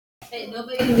Hey,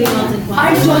 nobody can be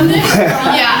multi-class. I've done this.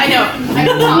 Yeah, I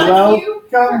know.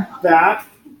 Welcome back.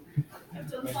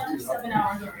 I've done 5 to 7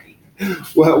 hours already.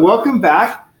 Well, welcome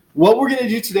back. What we're going to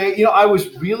do today, I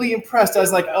was really impressed. I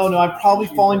was like, oh no, I'm probably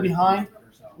falling behind.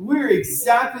 We're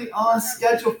exactly on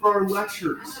schedule for our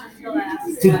lectures.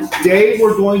 Today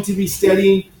we're going to be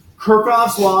studying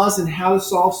Kirchhoff's laws and how to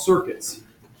solve circuits.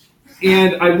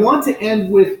 And I want to end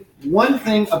with one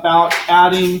thing about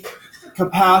adding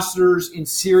capacitors in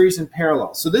series and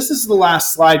parallel. So this is the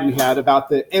last slide we had about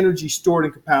the energy stored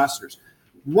in capacitors.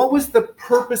 What was the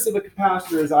purpose of a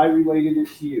capacitor as I related it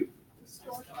to you?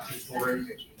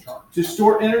 To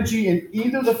store energy in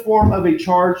either the form of a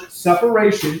charge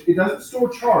separation. It doesn't store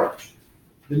charge.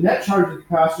 The net charge of the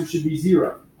capacitor should be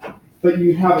 0. But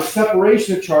you have a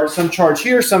separation of charge, some charge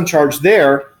here, some charge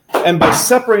there, and by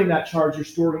separating that charge, you're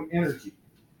storing energy.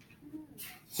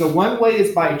 So one way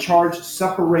is by charge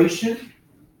separation.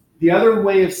 The other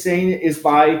way of saying it is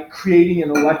by creating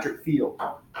an electric field.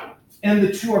 And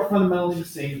the two are fundamentally the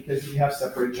same because if you have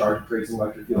separated charge, it creates an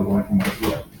electric field going from one to the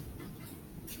other.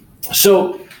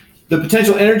 So the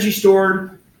potential energy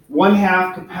stored,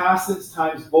 1/2 capacitance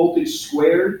times voltage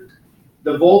squared.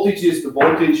 The voltage is the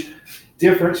voltage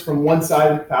difference from one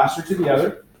side of the capacitor to the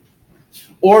other.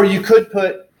 Or you could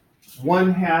put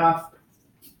 1/2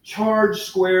 charge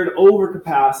squared over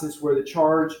capacitance, where the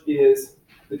charge is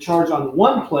the charge on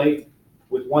one plate,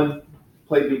 with one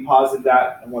plate being positive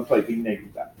that and one plate being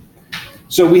negative that.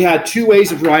 So we had 2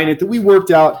 ways of writing it that we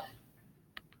worked out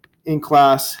in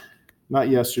class, not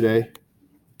yesterday,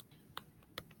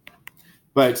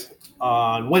 but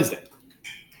on Wednesday.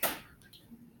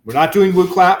 We're not doing wood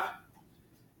clap.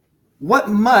 What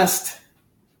must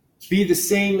be the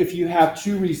same if you have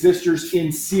 2 resistors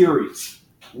in series?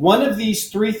 One of these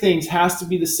 3 things has to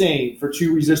be the same for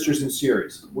 2 resistors in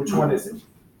series. Which one is it?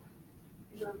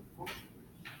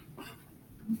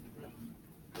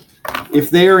 If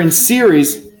they are in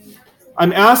series,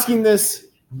 I'm asking this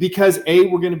because A,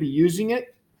 we're going to be using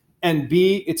it, and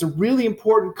B, it's a really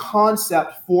important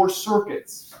concept for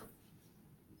circuits.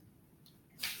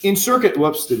 In circuit,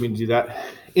 whoops, didn't mean to do that.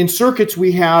 In circuits,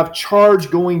 we have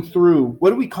charge going through.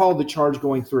 What do we call the charge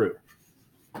going through?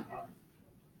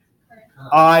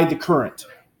 I, the current.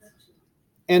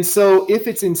 And so if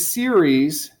it's in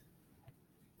series,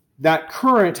 that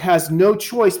current has no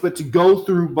choice but to go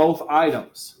through both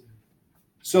items.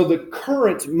 So the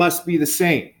current must be the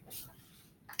same.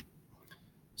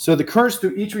 So the currents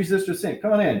through each resistor is the same.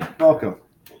 Come on in. Welcome.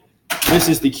 This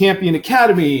is the Campion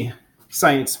Academy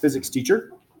science physics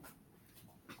teacher.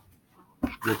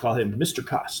 We'll call him Mr.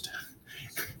 Cost.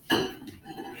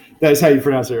 That is how you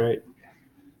pronounce it, right?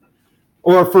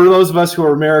 Or for those of us who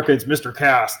are Americans, Mr.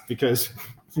 Cast, because,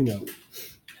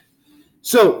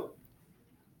 So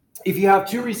if you have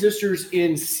 2 resistors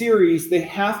in series, they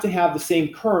have to have the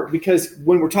same current, because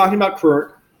when we're talking about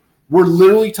current, we're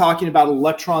literally talking about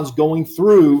electrons going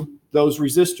through those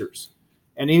resistors.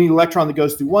 And any electron that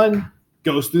goes through one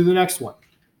goes through the next one.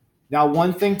 Now,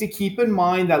 one thing to keep in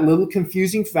mind, that little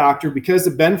confusing factor, because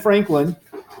of Ben Franklin,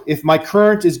 if my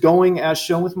current is going as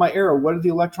shown with my arrow, what are the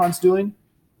electrons doing?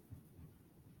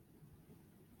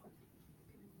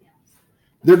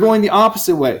 They're going the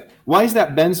opposite way. Why is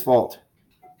that Ben's fault?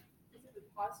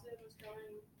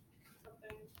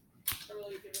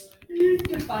 You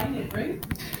define it, right?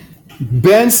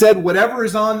 Ben said whatever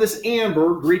is on this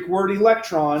amber, Greek word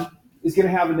electron, is going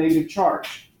to have a negative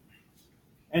charge.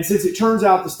 And since it turns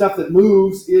out the stuff that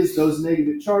moves is those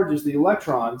negative charges, the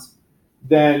electrons,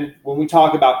 then when we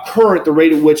talk about current, the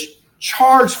rate at which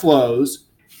charge flows,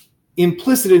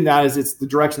 implicit in that is it's the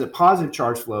direction that positive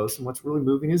charge flows, and what's really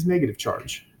moving is negative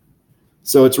charge.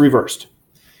 So it's reversed.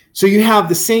 So you have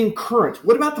the same current.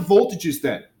 What about the voltages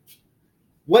then?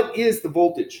 What is the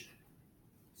voltage?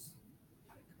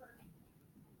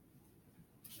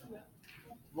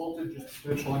 Voltage is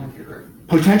potential energy, right?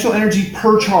 Potential energy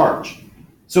per charge.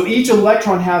 So each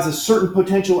electron has a certain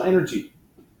potential energy.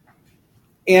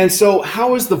 And so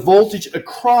how is the voltage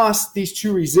across these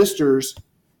 2 resistors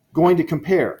going to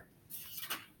compare?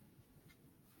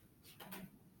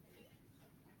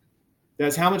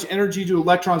 That's how much energy do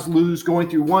electrons lose going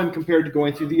through one compared to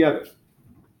going through the other?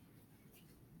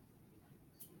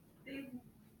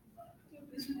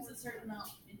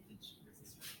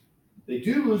 They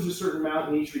do lose a certain amount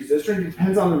in each resistor, and it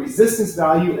depends on the resistance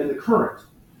value and the current.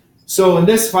 So in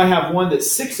this, if I have one that's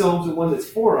 6 ohms and one that's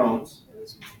 4 ohms,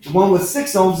 the one with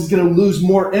 6 ohms is going to lose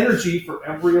more energy for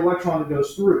every electron that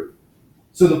goes through.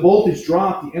 So the voltage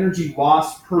drop, the energy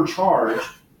lost per charge,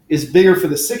 is bigger for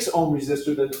the 6 ohm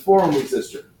resistor than the 4 ohm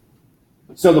resistor.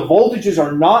 So the voltages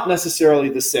are not necessarily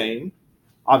the same.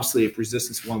 Obviously, if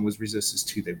resistance 1 was resistance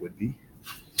 2, they would be.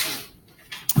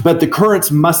 But the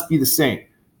currents must be the same.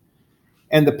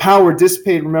 And the power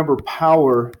dissipated, remember,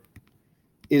 power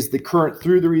is the current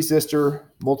through the resistor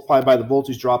multiplied by the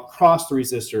voltage drop across the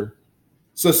resistor.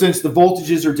 So since the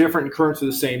voltages are different and currents are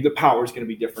the same, the power is going to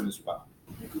be different as well.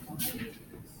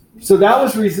 So that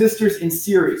was resistors in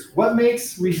series. What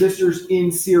makes resistors in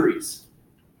series?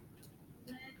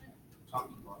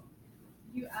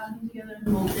 You add them together, and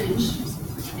voltage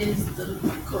is the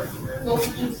current.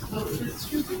 Voltage.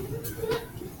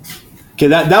 Okay,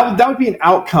 that would be an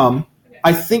outcome. Okay.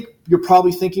 I think you're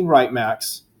probably thinking right,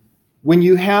 Max. When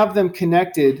you have them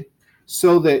connected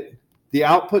so that the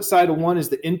output side of one is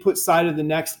the input side of the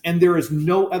next, and there is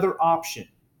no other option.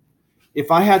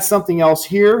 If I had something else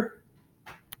here,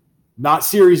 not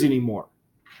series anymore,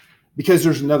 because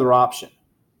there's another option.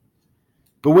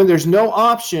 But when there's no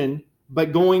option,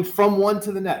 but going from one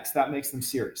to the next, that makes them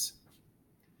series.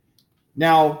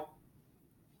 Now,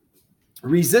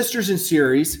 resistors in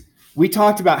series, we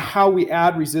talked about how we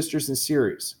add resistors in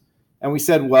series. And we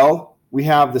said, well, we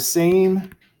have the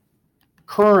same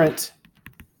current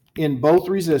in both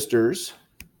resistors.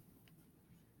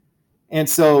 And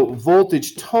so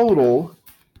voltage total,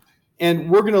 and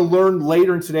we're going to learn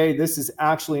later in today, this is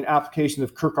actually an application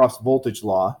of Kirchhoff's voltage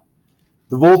law.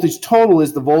 The voltage total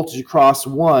is the voltage across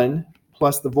 1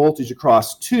 plus the voltage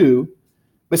across 2.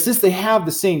 But since they have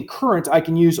the same current, I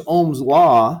can use Ohm's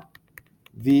law,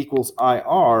 V equals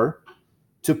IR,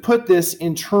 to put this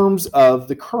in terms of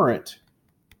the current.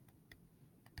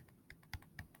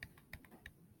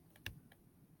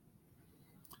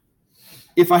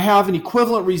 If I have an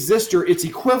equivalent resistor, it's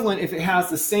equivalent if it has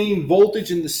the same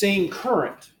voltage and the same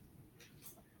current.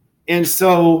 And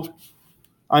so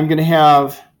I'm going to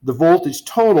have the voltage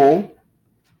total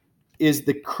is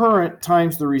the current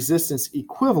times the resistance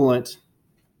equivalent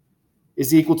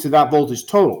is equal to that voltage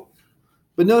total.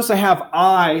 But notice I have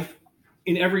I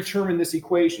in every term in this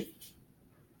equation.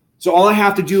 So all I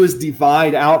have to do is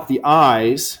divide out the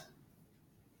i's.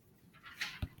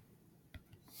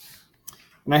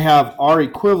 And I have R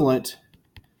equivalent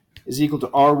is equal to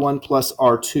R1 plus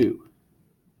R2.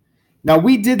 Now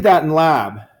we did that in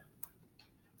lab.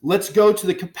 Let's go to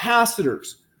the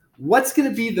capacitors. What's going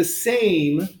to be the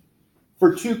same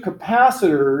for two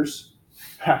capacitors?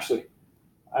 Actually,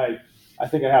 I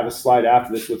think I have a slide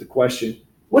after this with a question.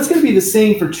 What's going to be the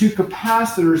same for two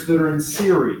capacitors that are in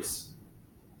series?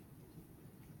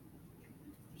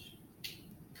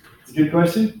 It's a good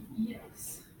question?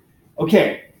 Yes.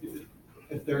 Okay.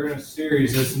 If they're in a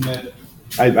series, isn't it?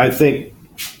 I think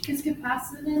Is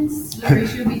capacitance the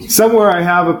ratio between? somewhere I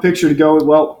have a picture to go with.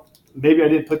 Well, maybe I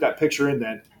didn't put that picture in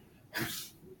then.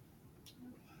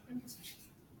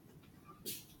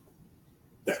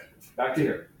 There, back to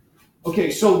here.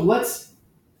 Okay, so let's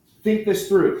think this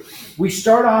through. We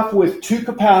start off with two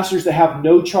capacitors that have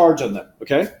no charge on them,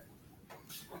 okay?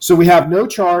 So we have no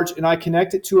charge, and I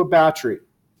connect it to a battery.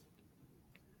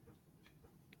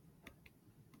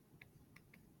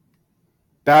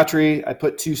 Battery, I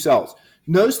put two cells.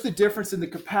 Notice the difference in the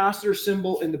capacitor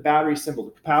symbol and the battery symbol.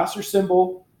 The capacitor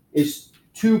symbol is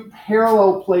two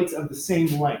parallel plates of the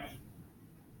same length.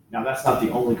 Now, that's not the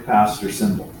only capacitor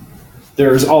symbol.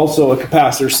 There's also a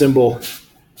capacitor symbol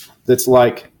that's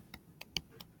like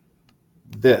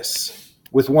this,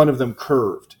 with one of them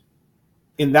curved.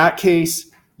 In that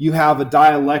case, you have a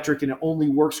dielectric, and it only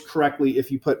works correctly if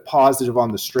you put positive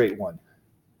on the straight one.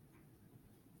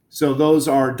 So those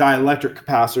are dielectric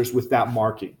capacitors with that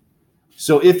marking.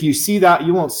 So if you see that,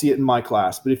 you won't see it in my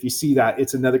class, but if you see that,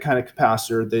 it's another kind of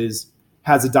capacitor that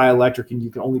has a dielectric, and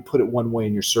you can only put it one way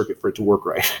in your circuit for it to work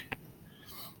right.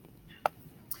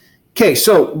 Okay,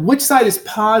 so which side is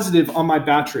positive on my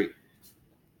battery?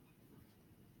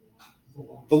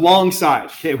 The long side.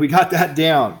 Okay, we got that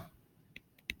down.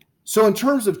 So in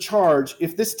terms of charge,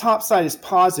 if this top side is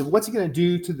positive, what's it going to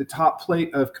do to the top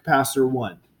plate of capacitor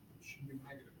 1?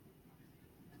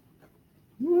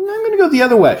 I'm going to go the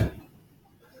other way.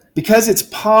 Because it's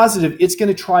positive, it's going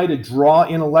to try to draw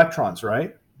in electrons,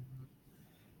 right?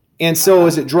 And so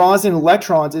as it draws in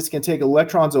electrons, it's going to take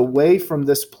electrons away from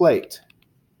this plate,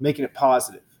 making it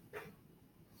positive.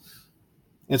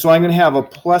 And so I'm going to have a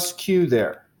plus Q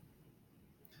there.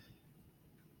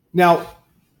 Now,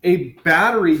 a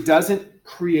battery doesn't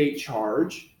create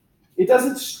charge. It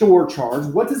doesn't store charge.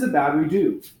 What does a battery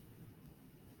do?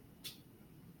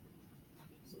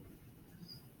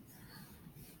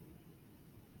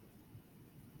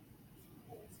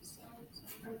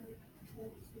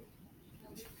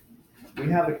 We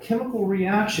have a chemical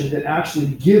reaction that actually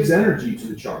gives energy to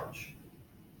the charge.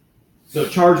 So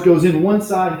charge goes in one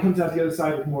side and comes out the other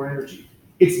side with more energy.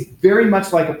 It's very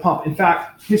much like a pump. In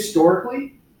fact,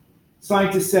 historically,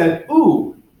 scientists said,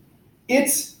 ooh,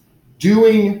 it's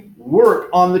doing work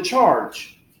on the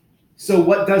charge. So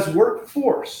what does work?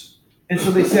 Force. And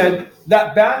so they said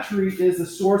that battery is a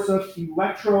source of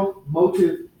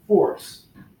electromotive force.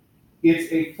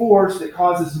 It's a force that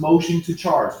causes motion to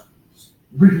charge.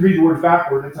 Read the words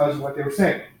backward and it tells you what they were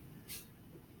saying.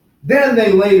 Then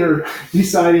they later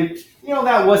decided,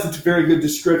 that wasn't a very good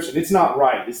description. It's not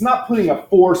right. It's not putting a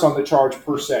force on the charge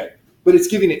per se, but it's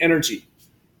giving it energy.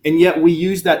 And yet we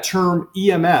use that term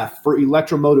EMF for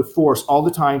electromotive force all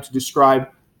the time to describe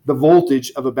the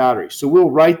voltage of a battery. So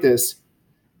we'll write this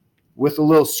with a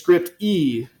little script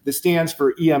E that stands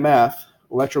for EMF,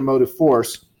 electromotive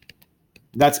force.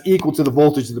 That's equal to the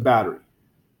voltage of the battery.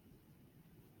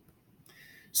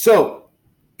 So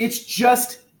it's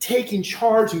just taking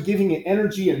charge and giving it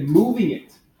energy and moving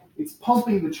it. It's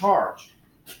pumping the charge.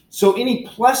 So any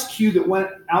plus Q that went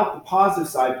out the positive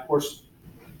side, of course,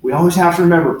 we always have to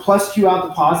remember plus Q out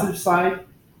the positive side.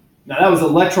 Now that was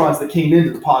electrons that came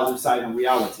into the positive side in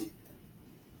reality.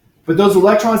 But those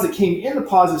electrons that came in the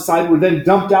positive side were then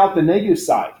dumped out the negative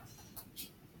side.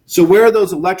 So where are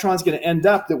those electrons going to end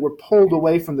up that were pulled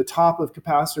away from the top of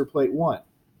capacitor plate 1?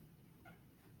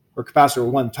 Or capacitor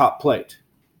 1 top plate?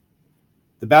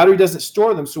 The battery doesn't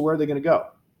store them, so where are they going to go?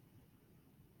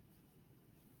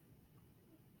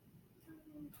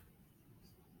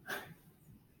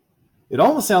 It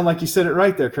almost sounded like you said it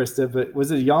right there, Krista, but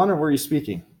was it yawn or were you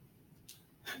speaking?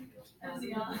 It was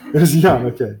yawn. It was yawn,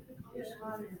 okay.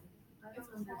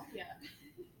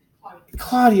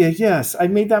 Claudia, yes. I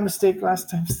made that mistake last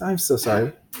time. I'm so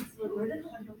sorry.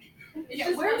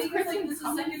 Yeah, where is Kristen? This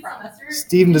is second semester.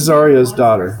 Steve Nazario's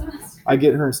daughter. I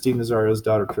get her and Steve Nazario's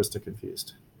daughter, Krista,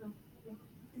 confused.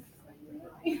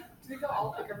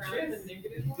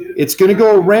 It's going to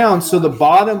go around, so the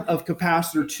bottom of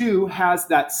capacitor 2 has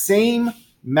that same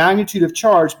magnitude of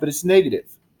charge, but it's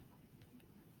negative.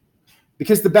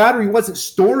 Because the battery wasn't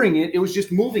storing it, it was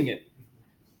just moving it.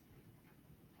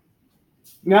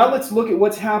 Now let's look at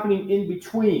what's happening in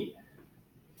between.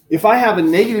 If I have a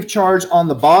negative charge on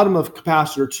the bottom of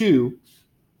capacitor 2,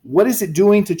 what is it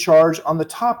doing to charge on the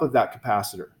top of that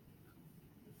capacitor?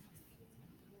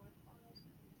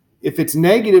 If it's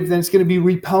negative, then it's going to be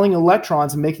repelling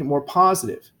electrons and making it more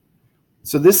positive.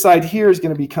 So this side here is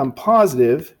going to become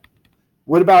positive.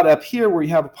 What about up here where you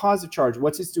have a positive charge?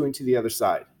 What's it doing to the other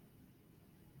side?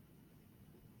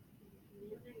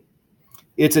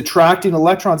 It's attracting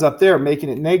electrons up there, making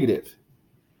it negative.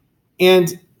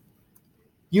 And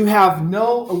you have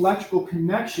no electrical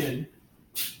connection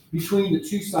between the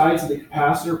two sides of the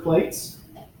capacitor plates.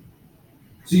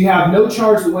 So you have no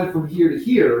charge that went from here to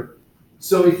here.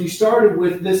 So if you started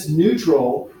with this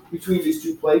neutral between these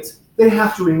two plates, they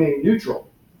have to remain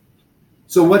neutral.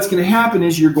 So what's going to happen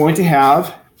is you're going to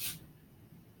have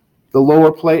the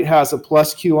lower plate has a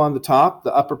plus Q on the top,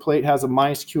 the upper plate has a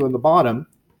minus Q on the bottom.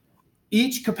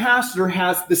 Each capacitor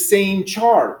has the same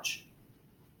charge.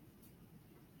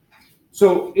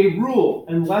 So a rule,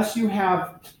 unless you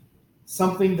have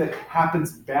something that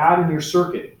happens bad in your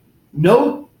circuit,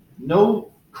 no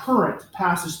current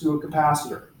passes through a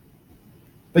capacitor.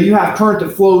 But you have current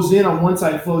that flows in on one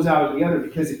side and flows out of the other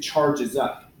because it charges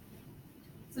up.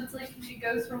 So it's like it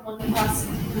goes from one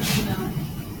capacitor,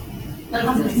 that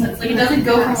doesn't make sense. Like it doesn't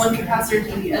go from one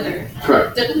capacitor to the other.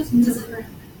 Correct.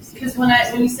 Because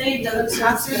when you say it doesn't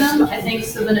pass through them, I think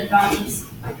so then it bounces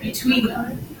between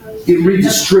them. It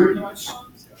redistributes,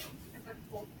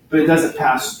 but it doesn't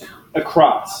pass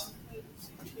across.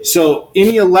 So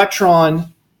any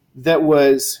electron that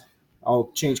was,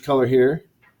 I'll change color here.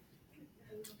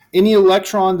 Any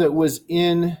electron that was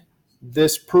in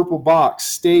this purple box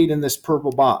stayed in this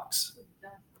purple box.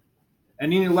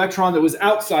 And any electron that was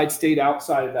outside stayed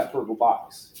outside of that purple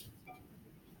box.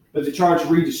 But the charge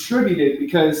redistributed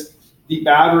because the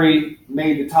battery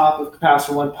made the top of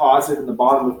capacitor 1 positive and the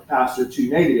bottom of capacitor 2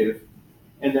 negative.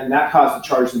 And then that caused the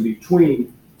charge in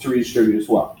between to redistribute as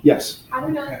well. Yes? How do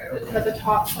we know that the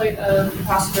top plate of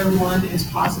capacitor 1 is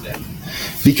positive?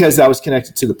 Because that was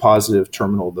connected to the positive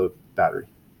terminal of the battery.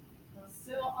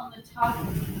 So on the top.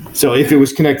 So if it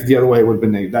was connected the other way, it would have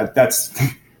been negative. That's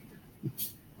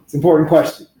it's an important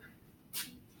question.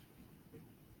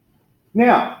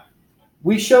 Now,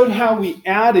 we showed how we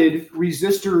added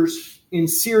resistors in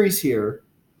series here.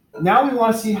 Now we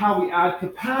want to see how we add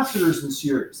capacitors in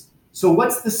series. So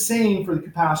what's the same for the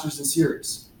capacitors in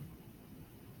series?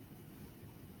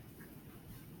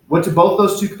 What do both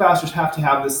those two capacitors have to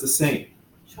have that's the same?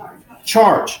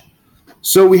 Charge.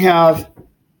 So we have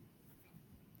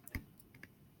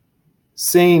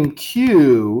same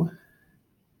Q,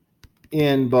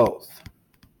 in both.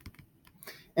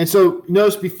 And so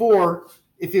notice before,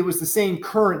 if it was the same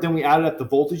current, then we added up the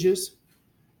voltages.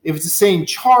 If it's the same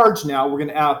charge now, we're going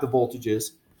to add up the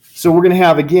voltages. So we're going to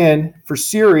have, again, for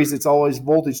series, it's always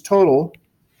voltage total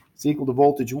is equal to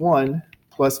voltage 1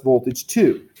 plus voltage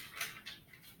 2.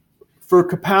 For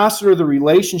capacitor, the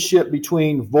relationship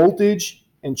between voltage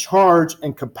and charge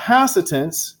and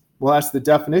capacitance, well, that's the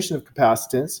definition of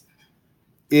capacitance,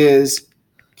 is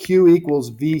Q equals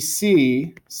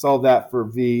VC. Solve that for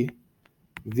V.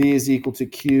 V is equal to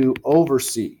Q over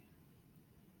C.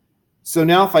 So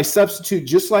now if I substitute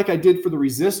just like I did for the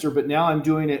resistor, but now I'm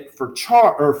doing it for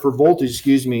voltage,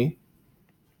 excuse me,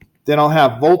 then I'll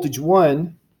have voltage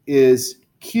 1 is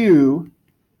Q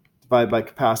divided by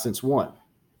capacitance 1.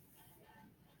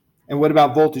 And what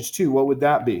about voltage 2? What would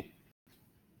that be?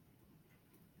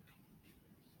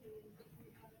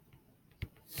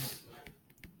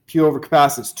 Q over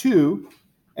capacitance 2.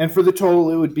 And for the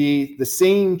total, it would be the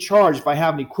same charge. If I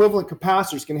have an equivalent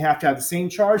capacitor, it's going to have the same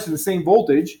charge to the same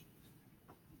voltage.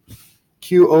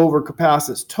 Q over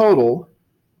capacitance total.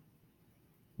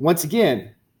 Once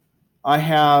again, I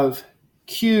have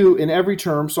Q in every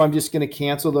term, so I'm just going to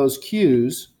cancel those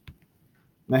Q's.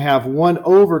 And I have 1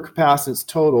 over capacitance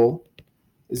total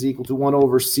is equal to 1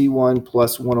 over C1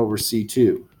 plus 1 over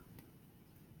C2.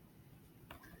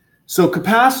 So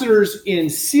capacitors in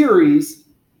series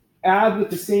add with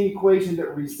the same equation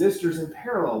that resistors in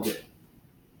parallel did.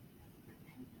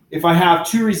 If I have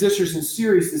 2 resistors in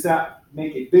series, does that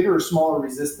make a bigger or smaller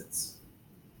resistance?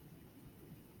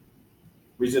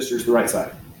 Resistor is the right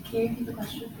side. Can you repeat the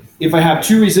question? If I have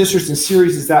 2 resistors in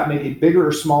series, does that make a bigger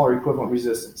or smaller equivalent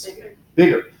resistance? Bigger.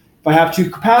 Bigger. If I have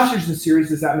 2 capacitors in series,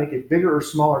 does that make a bigger or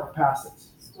smaller capacitance?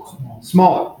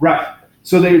 Smaller, right.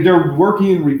 So they're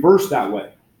working in reverse that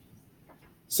way.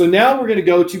 So now we're going to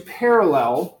go to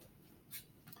parallel.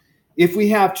 If we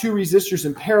have 2 resistors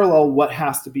in parallel, what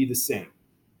has to be the same?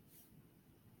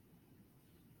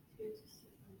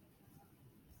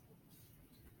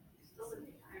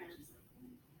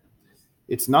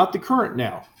 It's not the current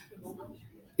now.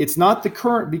 It's not the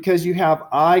current because you have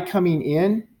I coming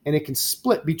in and it can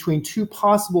split between 2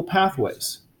 possible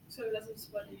pathways. So it doesn't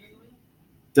split evenly?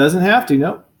 Doesn't have to,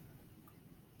 no.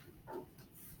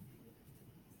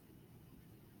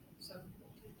 So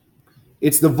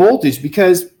It's the voltage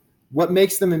because what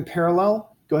makes them in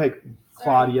parallel? Go ahead,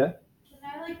 Claudia. Can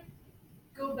I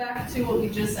go back to what we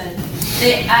just said?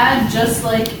 They add just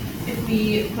like if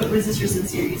we put resistors in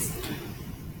series.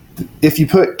 If you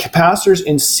put capacitors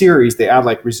in series, they add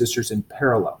like resistors in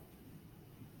parallel.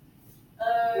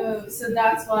 Oh, so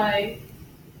that's why.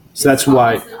 So that's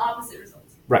why. It's an opposite result.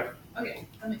 Right. Okay,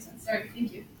 that makes sense. Sorry,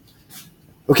 thank you.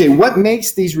 Okay, what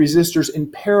makes these resistors in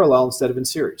parallel instead of in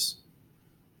series?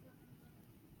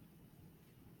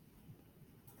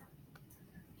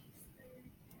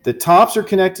 The tops are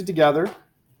connected together,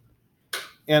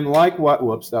 and likewise,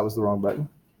 whoops, that was the wrong button.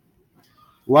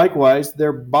 Likewise,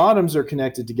 their bottoms are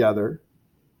connected together,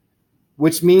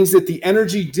 which means that the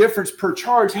energy difference per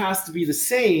charge has to be the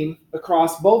same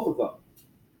across both of them.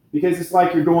 Because it's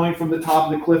like you're going from the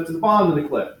top of the cliff to the bottom of the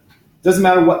cliff. Doesn't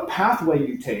matter what pathway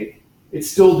you take, it's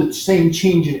still the same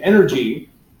change in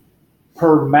energy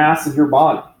per mass of your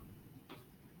body.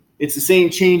 It's the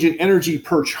same change in energy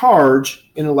per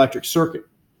charge in an electric circuit.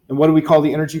 And what do we call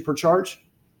the energy per charge?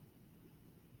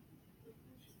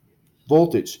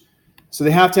 Voltage. So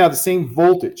they have to have the same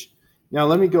voltage. Now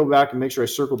let me go back and make sure I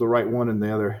circled the right one in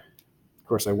the other. Of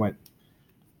course I went.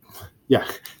 Yeah,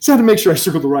 so I had to make sure I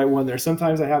circled the right one there.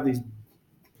 Sometimes I have these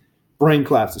brain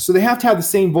collapses. So they have to have the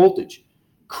same voltage.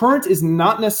 Current is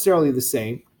not necessarily the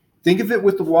same. Think of it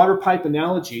with the water pipe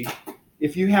analogy.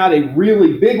 If you had a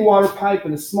really big water pipe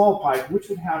and a small pipe, which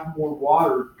would have more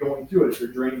water going through it if they're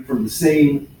draining from the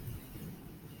same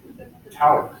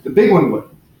tower? The big one would.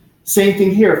 Same thing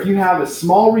here. If you have a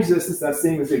small resistance, that's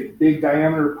same as a big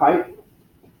diameter pipe,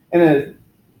 and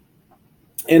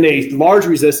a large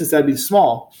resistance, that'd be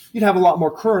small, you'd have a lot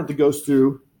more current that goes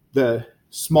through the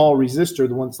small resistor,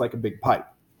 the one that's like a big pipe.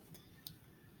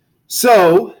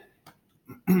 So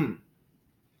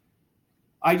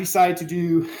I decided to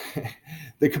do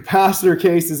the capacitor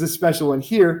case is a special one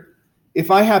here.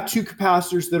 If I have 2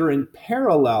 capacitors that are in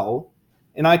parallel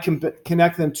and I can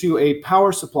connect them to a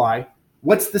power supply,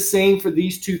 what's the same for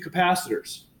these 2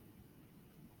 capacitors?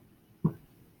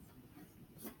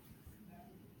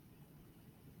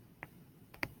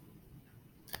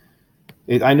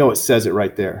 I know it says it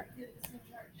right there.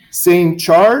 Same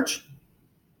charge?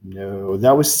 No,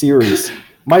 that was series.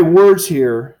 My words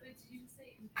here.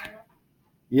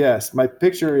 Yes, my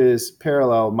picture is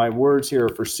parallel. My words here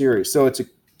are for series. So it's a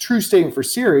true statement for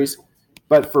series.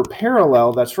 But for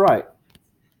parallel, that's right.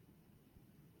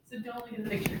 So don't look at the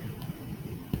picture.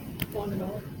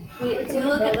 Wait, do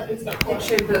look at the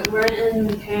picture, but we're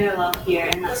in parallel here,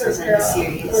 and that's what's in the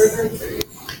series.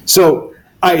 So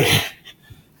I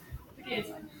Okay, it's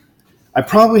fine. I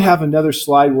probably have another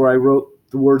slide where I wrote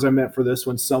the words I meant for this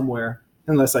one somewhere,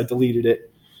 unless I deleted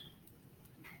it.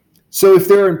 So if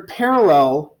they're in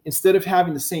parallel, instead of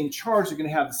having the same charge, they're going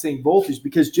to have the same voltage,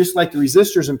 because just like the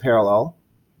resistors in parallel,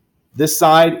 this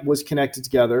side was connected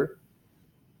together,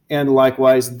 and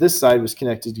likewise this side was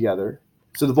connected together.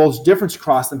 So the voltage difference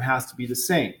across them has to be the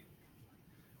same.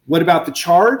 What about the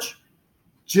charge?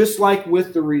 Just like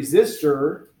with the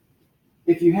resistor,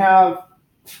 if you have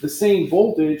the same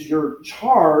voltage, your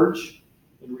charge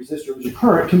in the resistor, your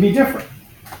current, can be different.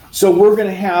 So we're going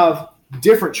to have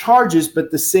different charges,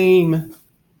 but the same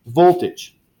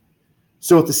voltage.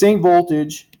 So with the same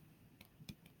voltage,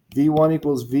 V1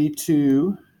 equals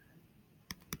V2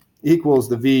 equals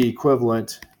the V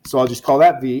equivalent. So I'll just call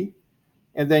that V.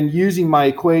 And then using my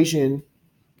equation,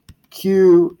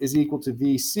 Q is equal to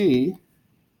VC,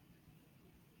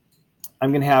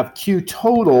 I'm going to have Q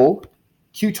total.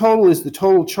 Q total is the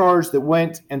total charge that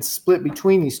went and split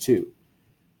between these two.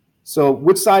 So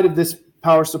which side of this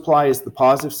power supply is the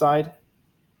positive side?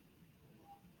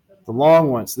 The long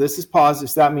one. So this is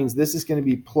positive. So that means this is going to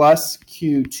be plus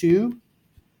Q2.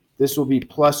 This will be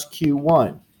plus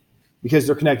Q1 because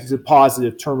they're connected to the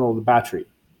positive terminal of the battery.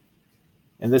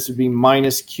 And this would be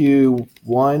minus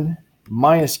Q1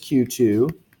 minus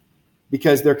Q2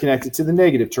 because they're connected to the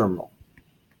negative terminal.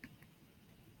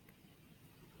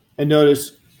 And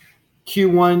notice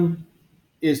Q1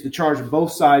 is the charge on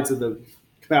both sides of the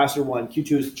capacitor 1.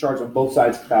 Q2 is the charge on both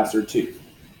sides of capacitor 2.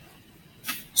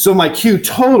 So my Q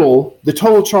total, the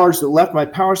total charge that left my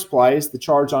power supply, is the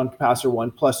charge on capacitor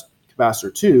 1 plus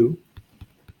capacitor 2.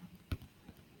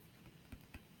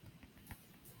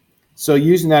 So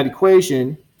using that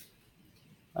equation,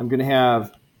 I'm going to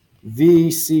have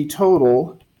VC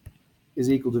total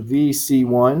is equal to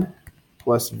VC1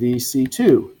 plus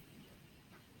VC2.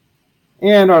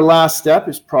 And our last step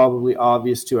is probably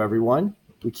obvious to everyone.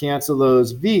 We cancel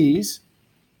those V's,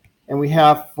 and we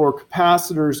have for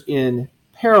capacitors in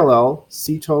parallel,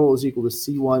 C total is equal to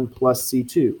C1 plus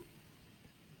C2.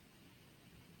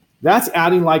 That's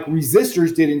adding like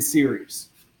resistors did in series.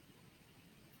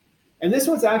 And this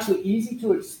one's actually easy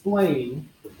to explain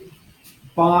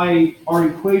by our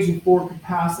equation for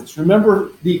capacitance.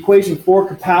 Remember the equation for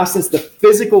capacitance, the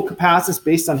physical capacitance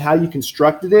based on how you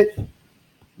constructed it,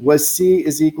 was C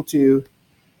is equal to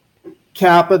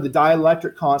kappa, the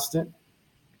dielectric constant,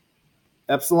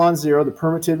 epsilon 0, the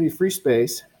permittivity of free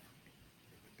space,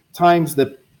 times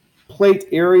the plate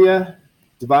area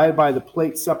divided by the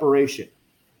plate separation.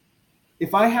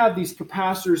 If I have these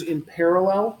capacitors in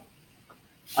parallel,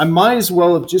 I might as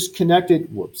well have just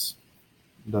connected, whoops,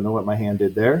 don't know what my hand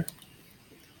did there.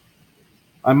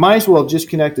 I might as well have just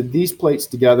connected these plates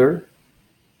together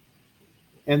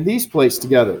and these plates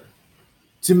together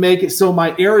to make it so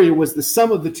my area was the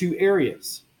sum of the two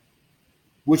areas,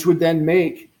 which would then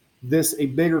make this a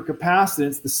bigger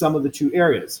capacitance, the sum of the two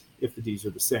areas, if the D's are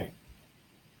the same.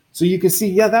 So you can see,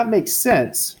 yeah, that makes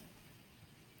sense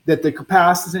that the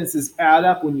capacitances add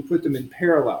up when you put them in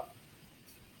parallel.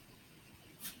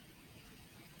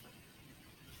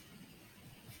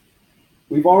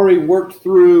 We've already worked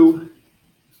through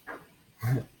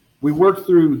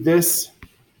this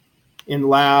in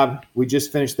lab. We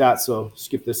just finished that, so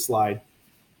skip this slide.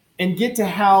 And get to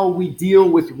how we deal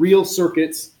with real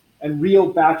circuits and real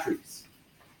batteries.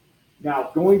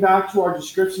 Now, going back to our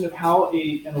description of how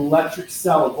an electric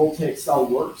cell, a voltaic cell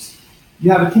works,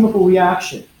 you have a chemical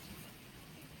reaction.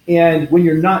 And when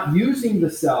you're not using the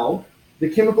cell, the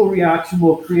chemical reaction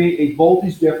will create a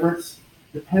voltage difference.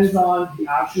 Depends on the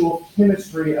actual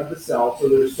chemistry of the cell. So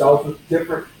there's cells with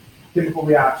different chemical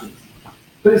reactions.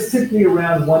 But it's typically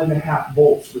around 1.5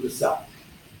 volts for the cell.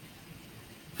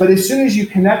 But as soon as you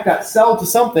connect that cell to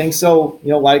something, so,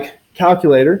 like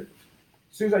calculator,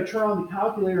 as soon as I turn on the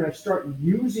calculator and I start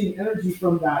using energy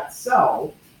from that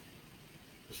cell,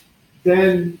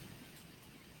 then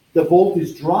the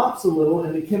voltage drops a little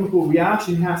and the chemical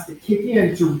reaction has to kick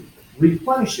in to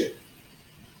replenish it.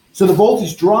 So the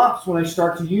voltage drops when I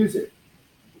start to use it.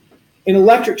 In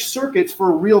electric circuits,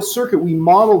 for a real circuit, we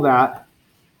model that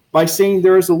by saying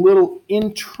there is a little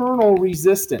internal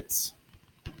resistance.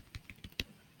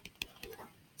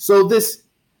 So this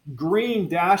green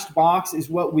dashed box is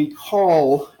what we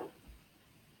call,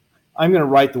 I'm going to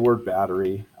write the word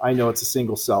battery. I know it's a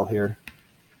single cell here.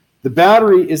 The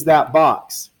battery is that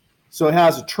box. So it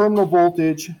has a terminal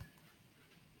voltage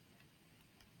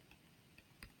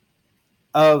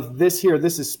of this here,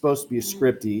 this is supposed to be a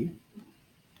script E,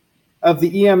 of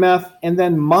the EMF, and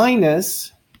then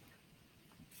minus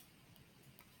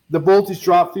the voltage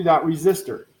drop through that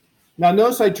resistor. Now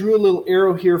notice I drew a little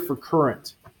arrow here for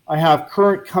current. I have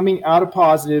current coming out of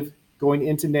positive, going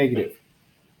into negative.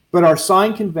 But our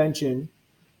sign convention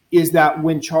is that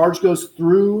when charge goes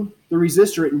through the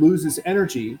resistor, it loses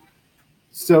energy.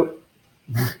 So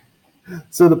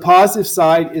the positive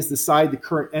side is the side the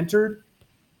current entered.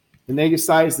 The negative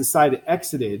side is the side it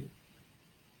exited.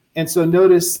 And so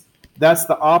notice that's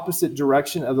the opposite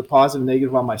direction of the positive and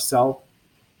negative on my cell,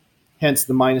 hence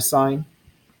the minus sign.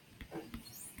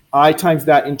 I times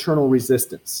that internal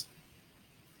resistance.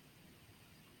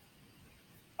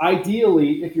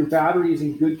 Ideally, if your battery is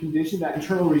in good condition, that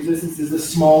internal resistance is a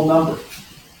small number.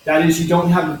 That is, you don't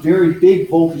have a very big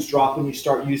voltage drop when you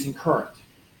start using current.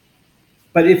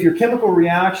 But if your chemical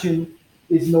reaction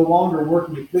is no longer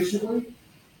working efficiently,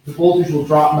 the voltage will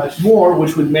drop much more,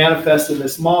 which would manifest in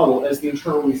this model as the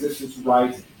internal resistance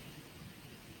rises.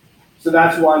 So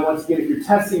that's why, once again, if you're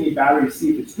testing a battery to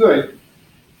see if it's good,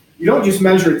 you don't just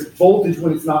measure its voltage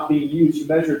when it's not being used. You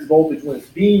measure its voltage when it's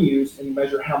being used, and you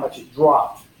measure how much it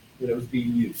dropped when it was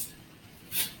being used.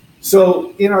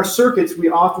 So in our circuits, we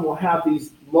often will have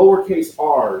these lowercase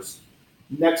r's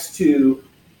next to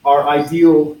our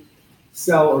ideal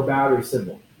cell or battery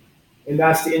symbol. And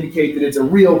that's to indicate that it's a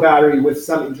real battery with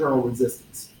some internal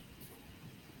resistance.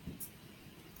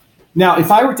 Now,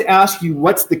 if I were to ask you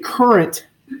what's the current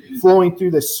flowing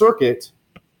through this circuit,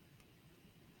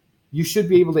 you should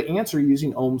be able to answer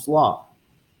using Ohm's law.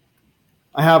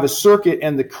 I have a circuit,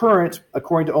 and the current,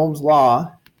 according to Ohm's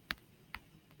law,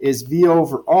 is V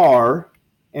over R.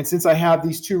 And since I have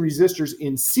these two resistors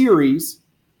in series,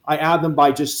 I add them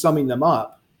by just summing them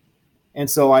up. And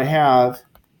so I have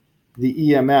the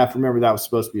EMF, remember that was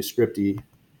supposed to be a script E,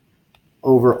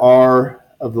 over R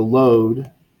of the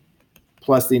load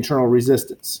plus the internal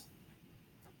resistance.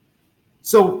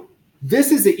 So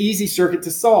this is an easy circuit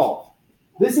to solve.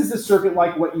 This is a circuit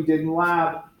like what you did in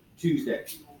lab Tuesday.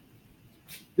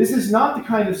 This is not the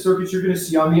kind of circuits you're going to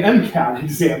see on the MCAT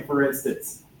exam, for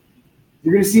instance.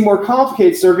 You're going to see more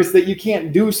complicated circuits that you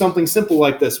can't do something simple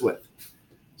like this with.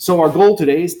 So our goal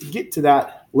today is to get to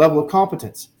that level of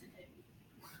competence.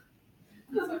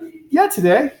 Yeah,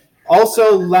 today.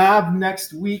 Also, lab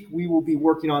next week, we will be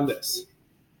working on this.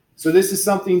 So this is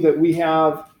something that we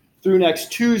have through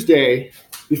next Tuesday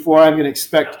before I'm going to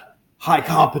expect high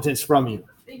competence from you.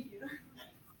 Thank you.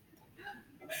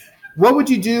 What would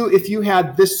you do if you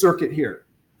had this circuit here?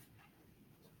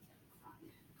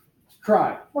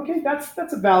 Cry. Okay,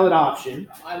 that's a valid option.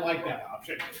 I like that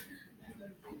option.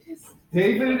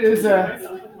 David is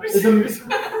a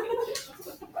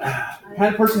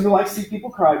kind of person who likes to see people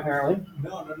cry, apparently.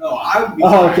 No. I would be.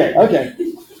 Oh, okay.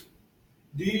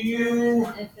 Do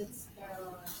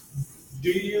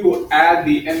you add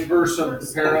the inverse of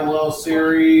the parallel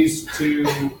series to?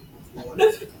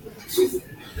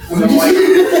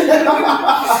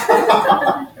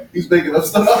 He's making up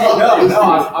stuff. No,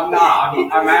 I'm not.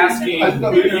 I'm asking,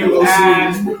 do you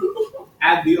add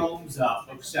the ohms up,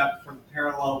 except for the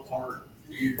parallel part,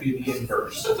 you do the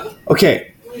inverse?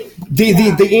 Okay.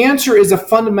 The answer is a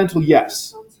fundamental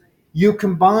yes. You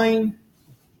combine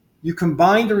the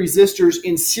resistors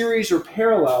in series or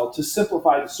parallel to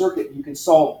simplify the circuit. You can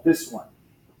solve this one.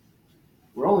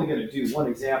 We're only going to do one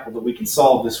example that we can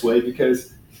solve this way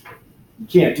because you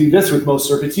can't do this with most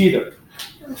circuits either.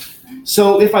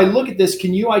 So if I look at this,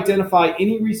 can you identify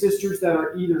any resistors that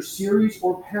are either series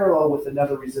or parallel with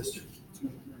another resistor?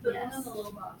 Yes.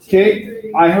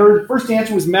 Okay, I heard first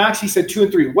answer was Max. He said 2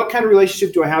 and 3. What kind of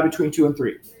relationship do I have between 2 and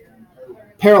 3?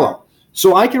 Parallel.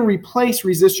 So I can replace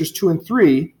resistors 2 and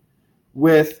 3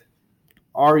 with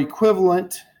R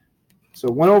equivalent.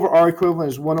 So 1 over R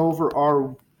equivalent is 1 over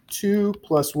R2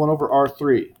 plus 1 over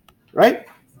R3, right?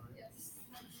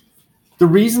 The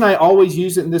reason I always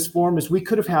use it in this form is we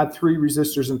could have had 3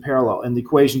 resistors in parallel, and the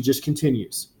equation just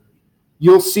continues.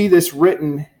 You'll see this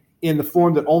written in the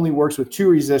form that only works with 2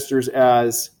 resistors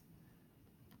as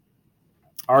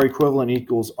R equivalent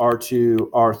equals R2,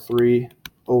 R3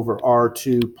 over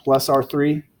R2 plus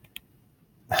R3.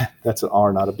 That's an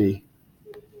R, not a B.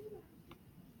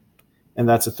 And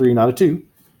that's a 3, not a 2.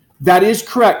 That is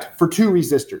correct for 2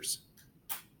 resistors.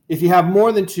 If you have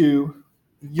more than 2,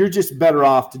 you're just better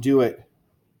off to do it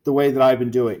the way that I've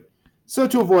been doing. So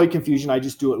to avoid confusion, I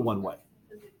just do it one way.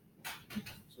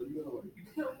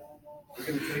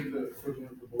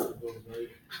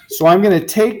 So I'm going to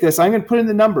take this, I'm going to put in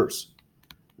the numbers.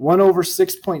 1 over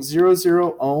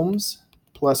 6.00 ohms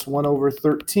plus 1 over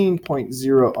 13.0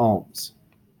 ohms.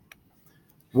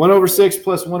 1/6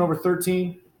 plus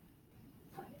 1/13.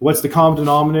 What's the common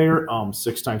denominator?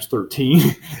 6 times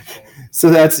 13. So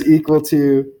that's equal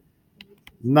to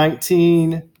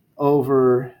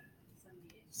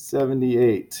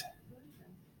 19/78.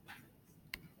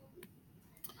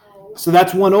 So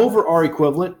that's 1 over R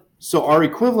equivalent. So R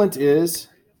equivalent is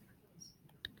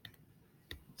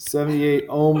 78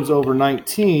 ohms over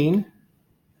 19,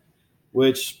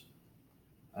 which,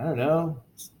 I don't know,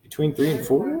 it's between 3 and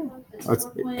 4? Oh, it's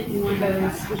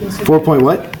 4 point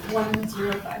what?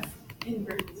 105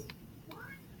 inverse.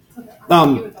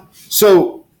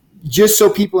 So just so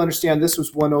people understand, this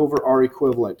was 1 over R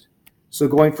equivalent. So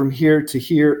going from here to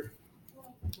here,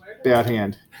 bad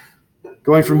hand.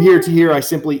 Going from here to here, I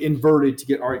simply inverted to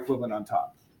get R equivalent on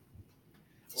top.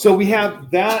 So we have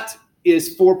that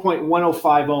is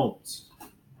 4.105 ohms.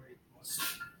 So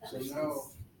now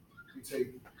we take.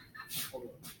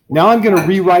 Now I'm going to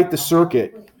rewrite the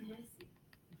circuit.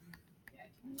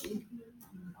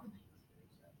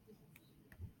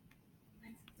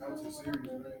 Now it's a series, right?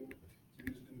 You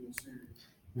just do it in series.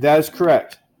 That is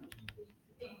correct.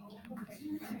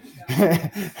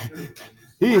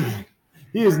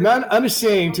 he is not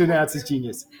unashamed to announce his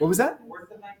genius. What was that? Where'd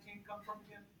the 19 come from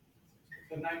again?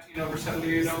 The 19 over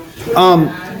 78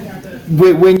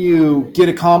 ohms? When you get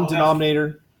a common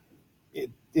denominator,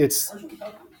 it's.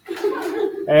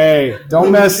 Hey,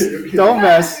 don't mess. Don't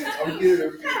mess. I'm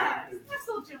kidding.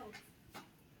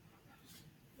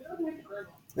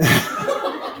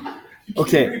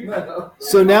 Okay.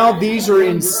 So now these are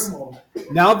in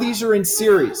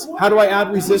series. How do I add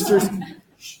resistors?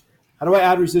 How do I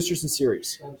add resistors in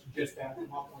series? Just add them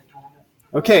up like normal.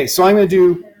 Okay, so I'm going to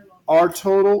do R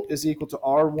total is equal to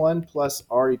R1 plus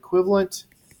R equivalent.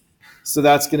 So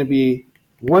that's going to be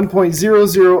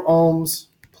 1.00 ohms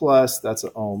plus, that's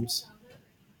ohms,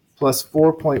 plus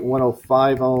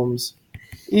 4.105 ohms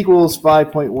equals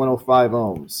 5.105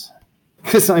 ohms.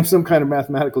 Because I'm some kind of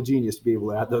mathematical genius to be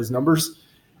able to add those numbers.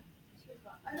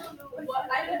 I don't know what,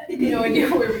 I have no idea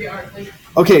where we are. Like,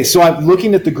 Okay, so I'm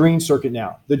looking at the green circuit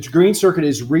now. The green circuit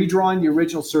is redrawing the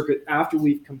original circuit after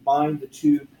we've combined the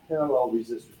two parallel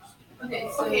resistors.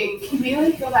 Okay, can we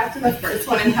like go back to the first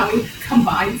one and how we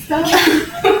combine stuff?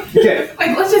 Okay.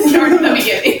 Like, let's just start at the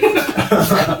beginning.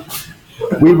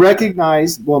 We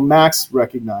recognize, well, Max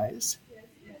recognized,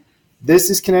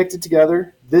 this is connected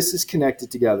together, this is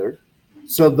connected together.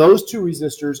 So those two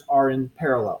resistors are in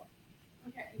parallel.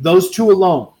 Okay. Those two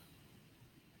alone.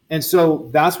 And so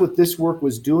that's what this work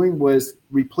was doing, was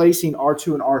replacing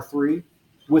R2 and R3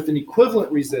 with an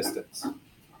equivalent resistance.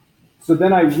 So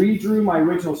then I redrew my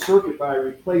original circuit, but I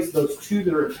replaced those two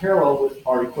that are in parallel with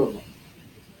R equivalent.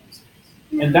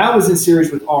 And that was in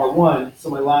series with R1, so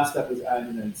my last step was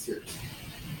adding them in series.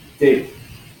 David.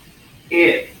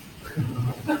 If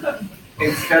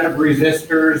instead of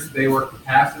resistors, they were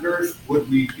capacitors, would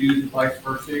we do the vice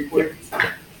versa equation?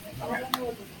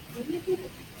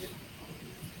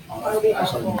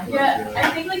 yeah, I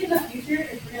think like in the future,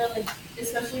 if we're gonna like,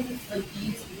 especially with like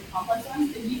these complex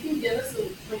ones, if you can give us a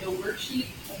worksheet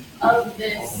of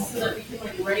this so that we can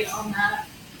like write on that.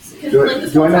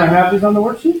 Do I not have these on the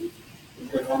worksheet?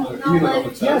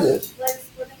 Yeah, it is.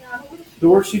 The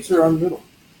worksheets are on the middle.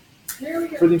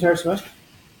 For the entire semester?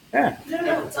 Yeah.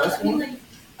 No, so I mean like.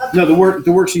 No, the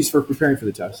worksheets for preparing for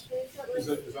the test. Is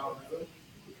that on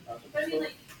I mean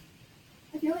like,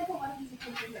 I feel like a lot of these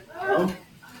equations are.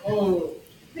 Oh.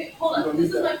 Wait, hold on,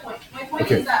 this is my point. My point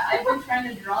Okay. is that I've been trying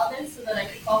to draw this so that I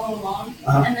could follow along,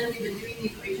 and then we've been doing the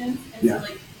equations, and Yeah. so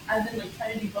like, I've been like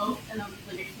trying to do both, and I'm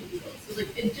like, I can't do both. So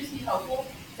like, it'd just be helpful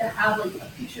to have like a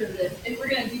picture of this. If we're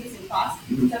gonna do this in class,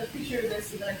 to have a picture of this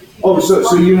so that I can take. Oh,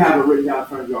 so you have it written down in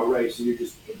front of you already, so you're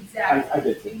just, Exactly. I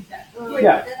get it. Exactly.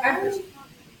 Yeah.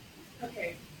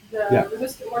 Okay, Yeah. the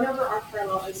resistor 1 over R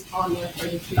parallel is on the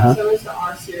equation sheet, Uh-huh. so is the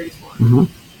R series one. Mhm.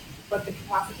 But the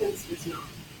capacitance is not.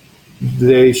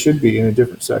 They should be in a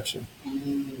different section.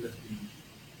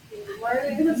 Why are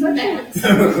they in the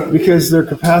section? Because they're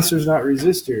capacitors, not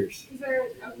resistors. Is there,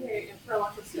 okay, and for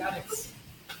electrostatics,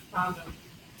 found them.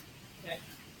 Okay.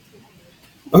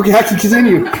 Okay, I can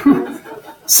continue.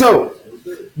 So,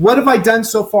 what have I done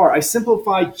so far? I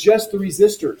simplified just the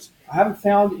resistors. I haven't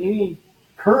found any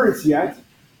currents yet.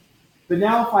 But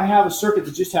now if I have a circuit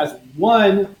that just has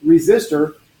one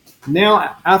resistor,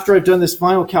 now after I've done this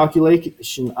final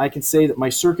calculation, I can say that my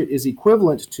circuit is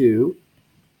equivalent to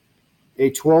a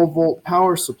 12-volt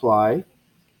power supply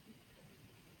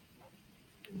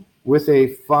with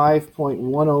a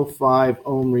 5.105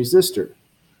 ohm resistor.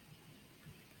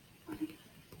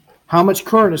 How much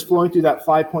current is flowing through that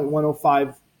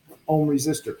 5.105 ohm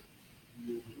resistor?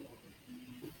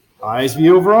 I is V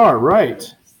over R,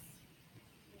 right.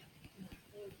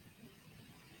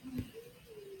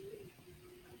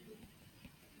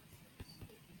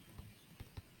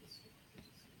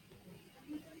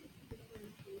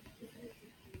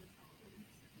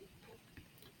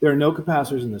 There are no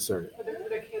capacitors in this circuit. But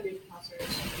there can be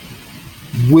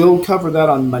capacitors. We'll cover that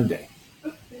on Monday.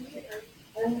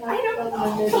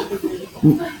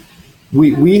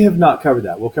 We have not covered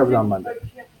that. We'll cover it on Monday.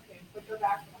 But go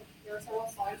back. There were several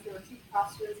slides. There were 2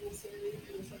 capacitors in the series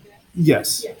in the circuit.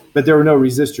 Yes, Yeah. but there were no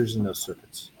resistors in those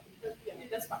circuits. Yeah,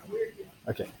 that's fine. Weird.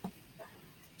 Okay.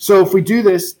 So if we do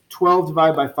this, 12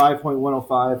 divided by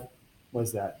 5.105, what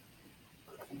is that?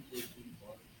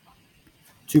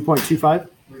 2.25?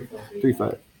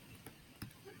 35.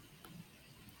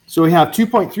 So we have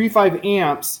 2.35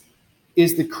 amps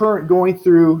is the current going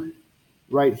through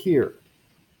right here.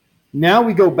 Now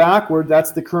we go backward,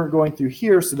 that's the current going through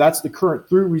here, so that's the current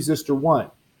through resistor 1.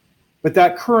 But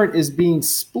that current is being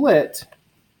split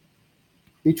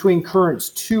between currents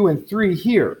 2 and 3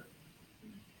 here.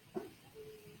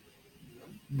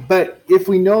 But if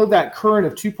we know that current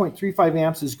of 2.35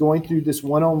 amps is going through this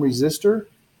 1 ohm resistor,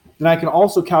 then I can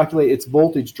also calculate its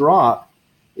voltage drop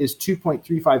is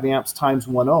 2.35 amps times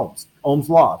 1 ohms. Ohm's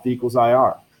law, V equals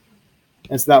IR.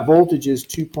 And so that voltage is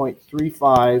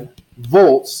 2.35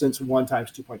 volts, since 1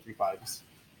 times 2.35 is.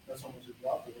 That's how much it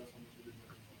dropped, or that's how much it did.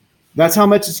 That's how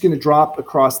much it's going to drop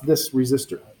across this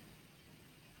resistor.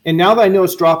 And now that I know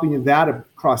it's dropping that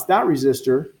across that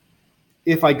resistor,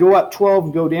 if I go up 12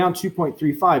 and go down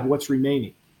 2.35, what's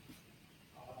remaining?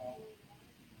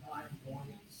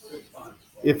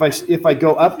 If I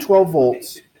go up 12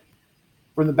 volts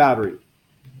from the battery,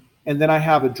 and then I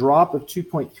have a drop of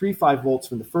 2.35 volts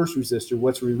from the first resistor,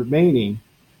 what's remaining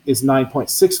is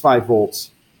 9.65 volts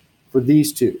for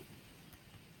these two.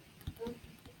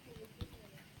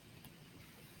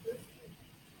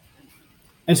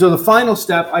 And so the final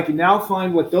step, I can now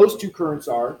find what those two currents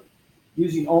are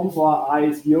using Ohm's law, I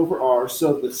is V over R.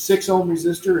 So the 6 ohm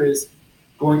resistor is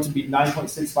going to be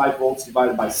 9.65 volts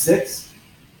divided by 6.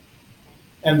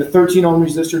 And the 13 ohm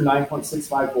resistor,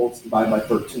 9.65 volts divided by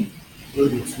 13. Are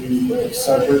the two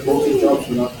separate voltage drops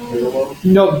or not parallel?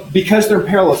 No, because they're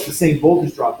parallel, it's the same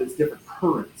voltage drop, but it's different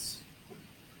currents.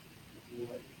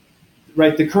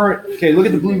 Right, the current, okay, look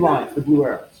at the blue lines, the blue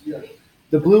arrows. Yeah.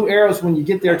 The blue arrows, when you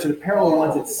get there to the parallel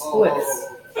ones, it splits.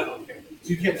 Okay. So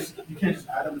you can't just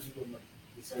add them to them like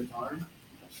at the same time?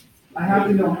 I have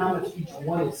to know how much each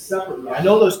one is separately. I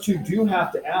know those two do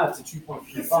have to add to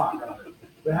 2.35,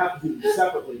 but I have to do them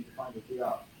separately to find what they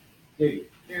are. David.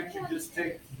 Can't you just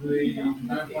take the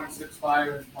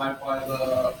 9.65 and multiply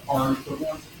the R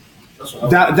equivalent?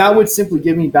 That would simply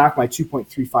give me back my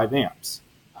 2.35 amps.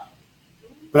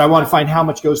 But I want to find how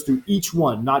much goes through each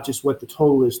one, not just what the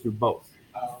total is through both.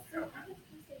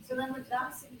 So then with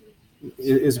that,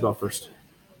 Isabel first.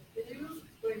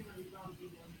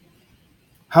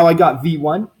 How I got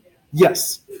V1?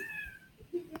 Yes.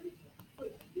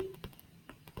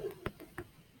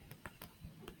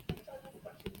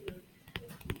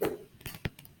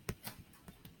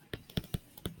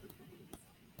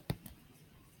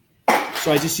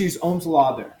 So I just use Ohm's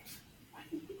law there.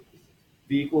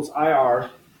 V equals IR.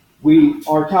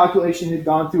 Our calculation had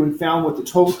gone through and found what the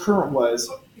total current was,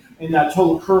 and that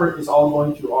total current is all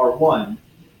going through R1.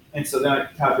 And so then I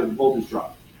can calculate the voltage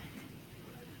drop.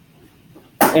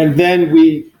 And then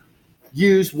we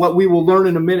use what we will learn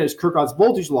in a minute is Kirchhoff's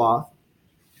voltage law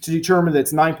to determine that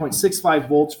it's 9.65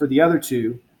 volts for the other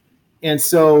two. And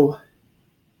so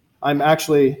I'm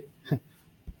actually going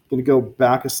to go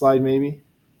back a slide maybe.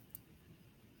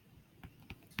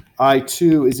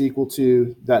 I2 is equal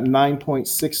to that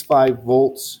 9.65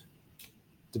 volts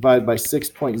divided by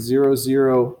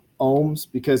 6.00 ohms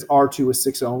because R2 is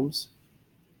 6 ohms.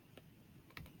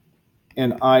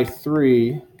 And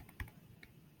I3,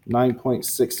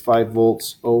 9.65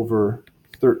 volts over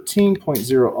 13.0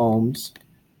 ohms.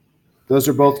 Those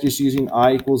are both just using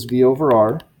I equals V over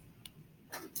R.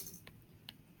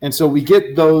 And so we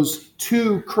get those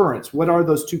two currents. What are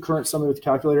those two currents? Somebody with the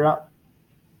calculator out?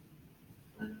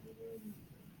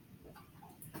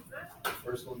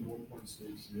 First one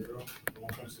 1.60,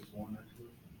 1.61 actually.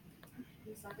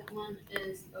 the second one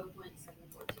is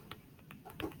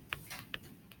 0.742.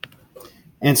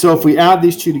 And so if we add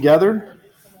these two together,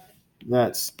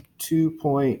 that's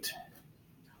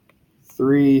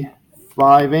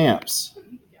 2.35 amps,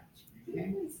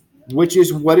 which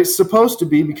is what it's supposed to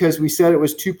be because we said it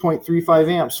was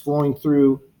 2.35 amps flowing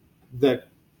through the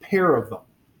pair of them.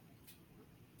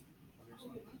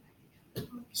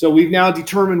 So we've now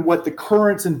determined what the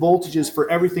currents and voltages for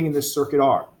everything in this circuit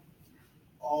are.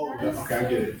 Oh,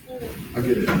 okay, I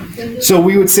get it. So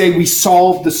we would say we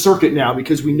solved the circuit now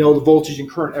because we know the voltage and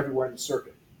current everywhere in the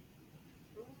circuit.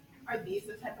 Are these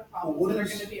the type of problems that are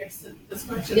going to be this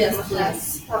question? Yes,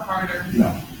 less or harder?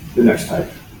 No, the next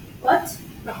type. What?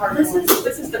 The harder one.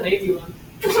 This is the Navy one.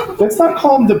 Let's not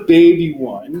call them the baby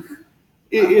one.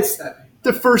 It's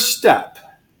the first step.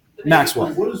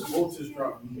 Maxwell. What does voltage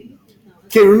drop mean?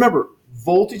 Okay, remember,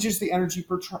 voltage is the energy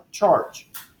per charge.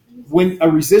 When a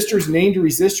resistor is named a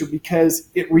resistor because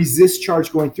it resists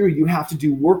charge going through, you have to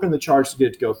do work on the charge to get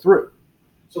it to go through.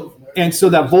 And so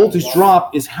that voltage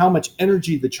drop is how much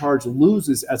energy the charge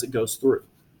loses as it goes through.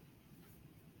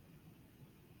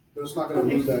 But it's not going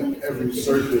to lose that every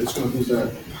circuit. It's going to lose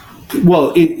that.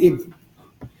 Well,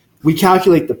 we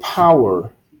calculate the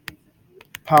power.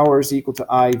 Power is equal to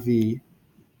IV.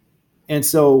 And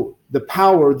so the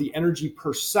power, the energy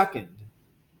per second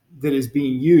that is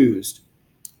being used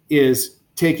is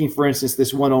taking, for instance,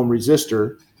 this 1 ohm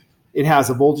resistor. It has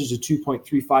a voltage of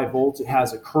 2.35 volts. It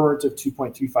has a current of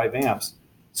 2.35 amps.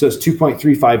 So it's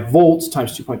 2.35 volts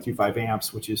times 2.35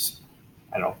 amps, which is,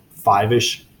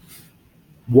 5-ish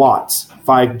watts,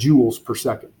 5 joules per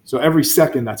second. So every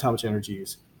second, that's how much energy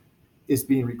is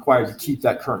being required to keep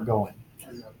that current going.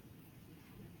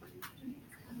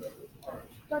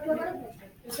 Dr.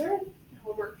 Is there a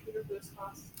homework tutor for this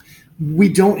class? We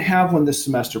don't have one this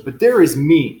semester, but there is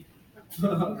me.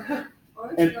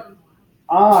 And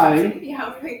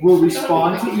I will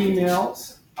respond to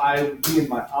emails. I will be in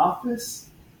my office.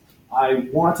 I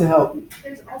want to help you.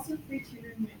 There's also free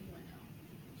tutoring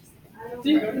at Do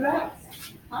you go to that?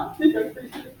 Huh? Do you go to free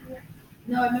tutoring?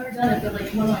 No, I've never done it, but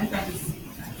like one of my friends.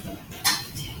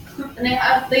 And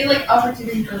they like offer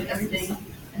tutoring for like everything,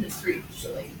 and it's free.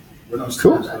 So like. We're not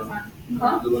Cool. students, huh?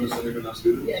 Huh? The limit center, we're not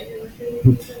students. Yeah,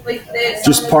 like they.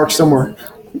 Just park somewhere.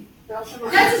 That's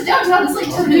just downtown. It's like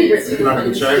 2 minutes. We're not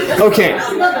going to check. Okay.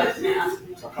 I love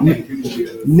it. So how many people do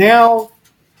this? Now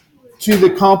to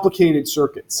the complicated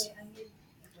circuits.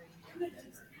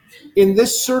 In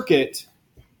this circuit,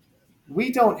 we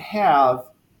don't have,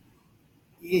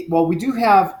 well, we do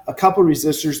have a couple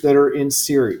resistors that are in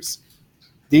series.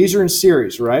 These are in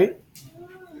series, right?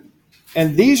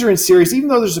 And these are in series. Even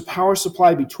though there's a power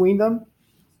supply between them,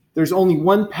 there's only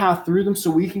one path through them,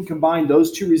 so we can combine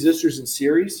those 2 resistors in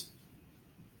series.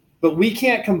 But we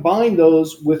can't combine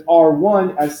those with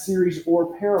R1 as series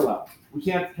or parallel. We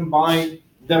can't combine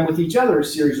them with each other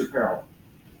as series or parallel.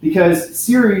 Because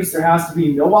series, there has to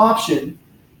be no option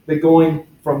that going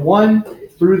from one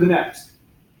through the next.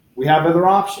 We have other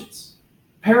options.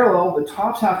 Parallel, the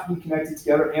tops have to be connected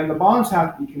together and the bottoms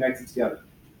have to be connected together.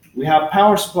 We have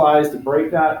power supplies to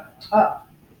break that up.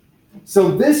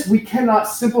 So this we cannot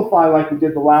simplify like we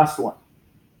did the last one.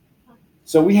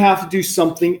 So we have to do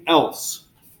something else.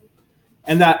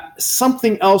 And that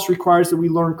something else requires that we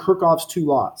learn Kirchhoff's 2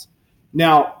 laws.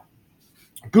 Now,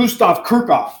 Gustav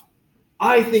Kirchhoff,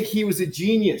 I think he was a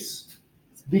genius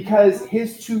because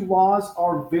his 2 laws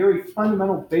are very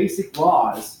fundamental, basic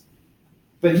laws.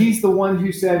 But he's the one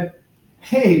who said,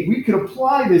 hey, we could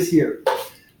apply this here.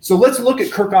 So let's look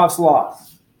at Kirchhoff's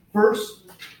laws. First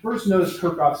notice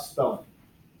Kirchhoff's spelling.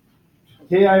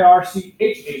 Kirchhoff.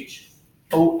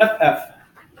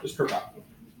 Just Kirchhoff.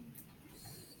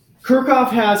 Kirchhoff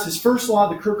has his first law,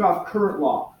 the Kirchhoff current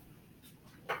law.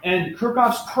 And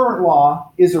Kirchhoff's current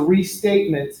law is a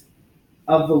restatement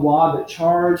of the law that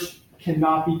charge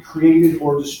cannot be created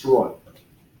or destroyed.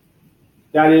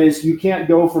 That is, you can't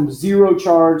go from 0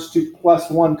 charge to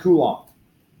 +1 Coulomb.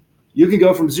 You can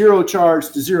go from 0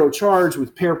 charge to 0 charge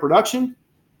with pair production,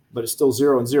 but it's still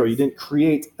 0 and 0. You didn't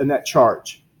create a net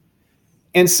charge.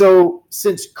 And so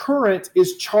since current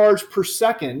is charge per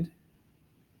second,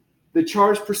 the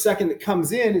charge per second that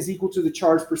comes in is equal to the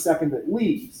charge per second that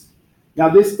leaves. Now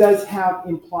this does have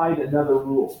implied another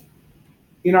rule.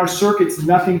 In our circuits,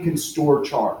 nothing can store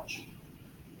charge.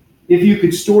 If you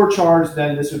could store charge,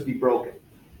 then this would be broken.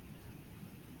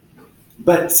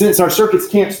 But since our circuits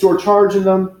can't store charge in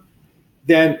them,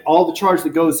 then all the charge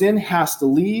that goes in has to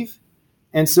leave.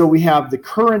 And so we have the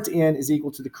current in is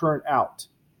equal to the current out.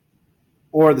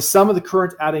 Or the sum of the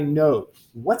current at a node.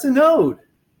 What's a node?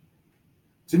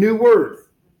 It's a new word.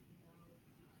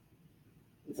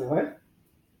 It's a what?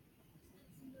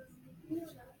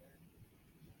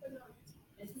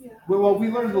 Well, we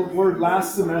learned the word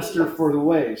last semester for the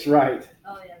waves, right?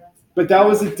 Oh, yeah, But that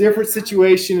was a different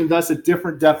situation and thus a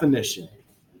different definition.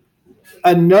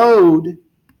 A node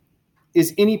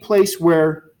is any place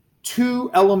where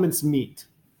 2 elements meet.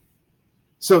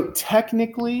 So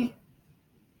technically,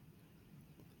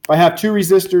 if I have 2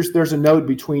 resistors, there's a node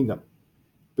between them.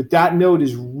 But that node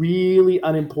is really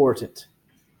unimportant.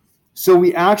 So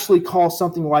we actually call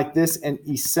something like this an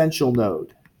essential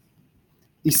node.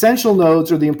 Essential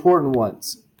nodes are the important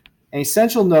ones. And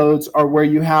essential nodes are where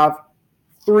you have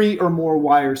 3 or more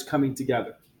wires coming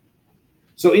together.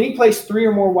 So any place 3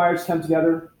 or more wires come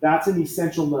together, that's an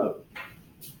essential node.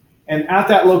 And at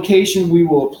that location, we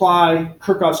will apply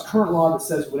Kirchhoff's current law that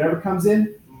says whatever comes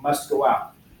in must go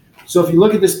out. So if you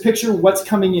look at this picture, what's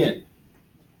coming in?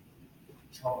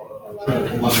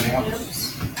 11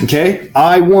 amps. Okay,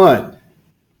 I1.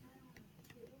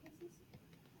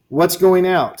 What's going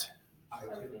out?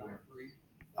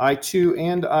 I2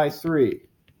 and I3.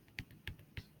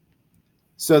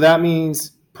 So that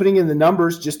means putting in the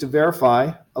numbers just to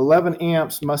verify, 11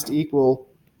 amps must equal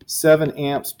 7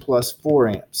 amps plus 4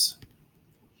 amps.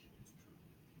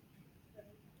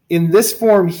 In this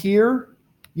form here,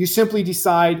 you simply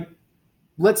decide,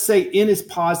 let's say in is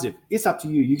positive. It's up to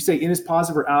you. You can say in is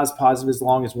positive or out is positive as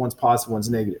long as one's positive, one's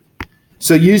negative.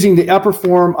 So using the upper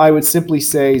form, I would simply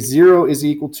say 0 is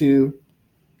equal to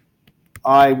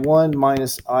I1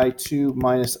 minus I2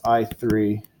 minus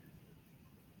I3,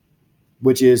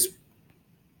 which is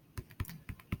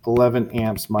 11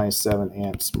 amps minus 7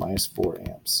 amps minus 4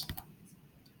 amps.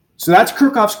 So that's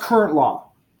Kirchhoff's current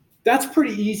law. That's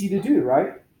pretty easy to do,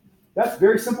 right? That's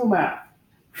very simple math.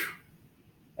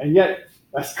 And yet,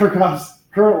 that's Kirchhoff's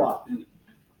current law.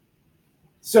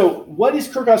 So what is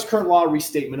Kirchhoff's current law a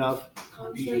restatement of?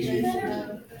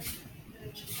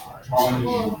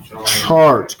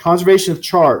 Charge. Conservation of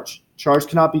charge. Charge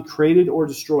cannot be created or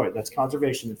destroyed. That's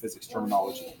conservation in physics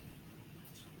terminology.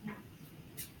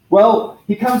 Well,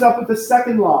 he comes up with the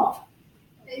second law.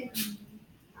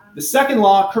 The second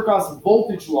law, Kirchhoff's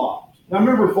voltage law. Now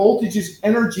remember, voltage is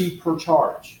energy per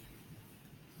charge.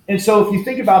 And so if you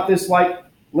think about this, like,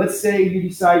 let's say you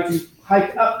decide to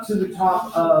hike up to the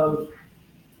top of,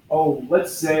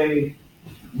 let's say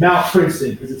Mount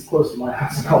Princeton, because it's close to my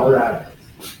house in Colorado.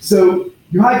 So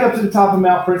you hike up to the top of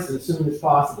Mount Princeton, assuming it's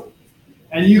possible.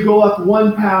 And you go up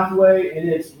one pathway, and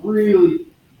it's really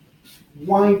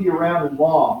windy around and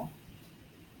long.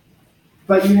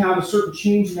 But you have a certain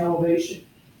change in elevation.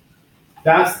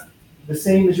 That's the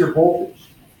same as your voltage.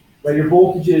 Right? Your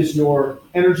voltage is your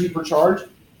energy per charge.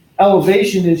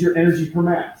 Elevation is your energy per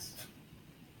mass.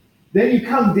 Then you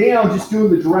come down just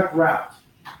doing the direct route.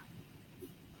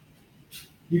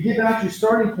 You get back to your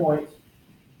starting point.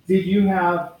 Did you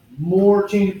have more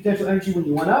change of potential energy when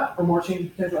you went up or more change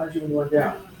of potential energy when you went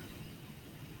down?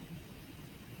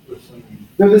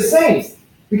 They're the same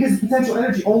because the potential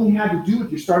energy only had to do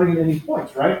with your starting at any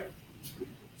points, right?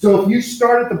 So if you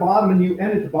start at the bottom and you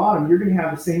end at the bottom, you're going to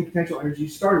have the same potential energy you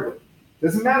started with.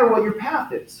 Doesn't matter what your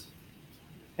path is.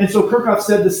 And so Kirchhoff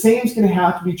said the same is going to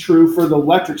have to be true for the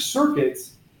electric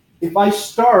circuits. If I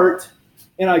start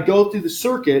and I go through the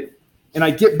circuit and I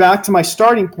get back to my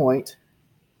starting point,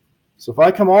 so if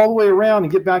I come all the way around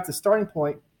and get back to the starting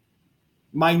point,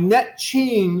 my net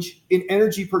change in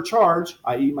energy per charge,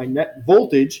 i.e. my net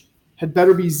voltage, had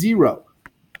better be 0.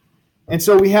 And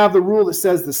so we have the rule that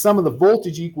says the sum of the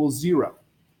voltage equals 0.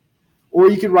 Or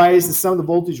you could write as the sum of the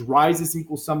voltage rises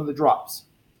equals sum of the drops.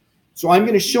 So I'm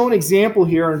going to show an example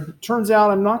here, and it turns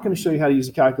out I'm not going to show you how to use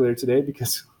a calculator today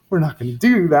because we're not going to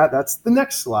do that. That's the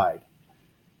next slide.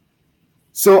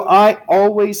 So I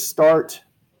always start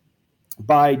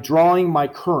by drawing my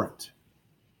current.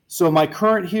 So my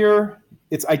current here,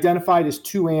 it's identified as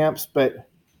 2 amps, but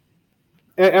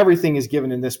everything is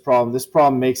given in this problem. This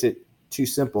problem makes it too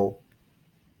simple.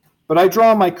 But I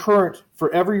draw my current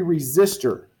for every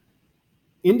resistor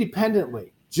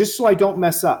independently, just so I don't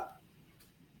mess up.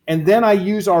 And then I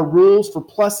use our rules for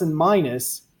plus and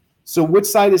minus. So which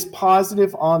side is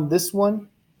positive on this one?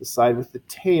 The side with the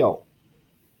tail.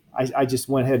 I just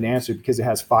went ahead and answered because it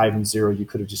has 5 and 0. You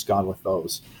could have just gone with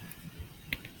those.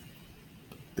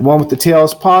 The one with the tail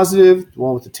is positive. The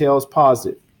one with the tail is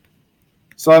positive.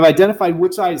 So I've identified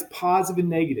which side is positive and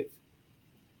negative.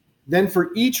 Then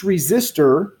for each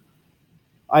resistor,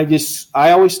 I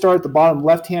always start at the bottom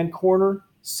left-hand corner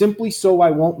simply so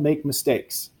I won't make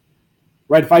mistakes.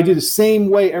 Right? If I do the same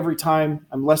way every time,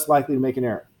 I'm less likely to make an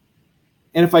error.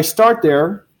 And if I start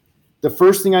there, the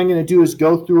first thing I'm going to do is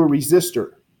go through a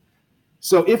resistor.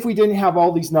 So if we didn't have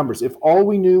all these numbers, if all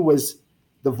we knew was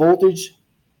the voltage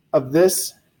of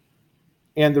this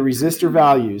and the resistor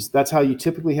values, that's how you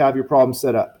typically have your problem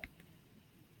set up.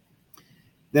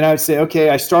 Then I would say, okay,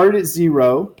 I started at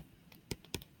 0,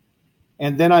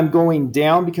 and then I'm going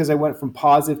down because I went from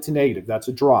positive to negative. That's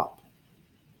a drop.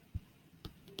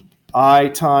 I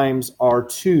times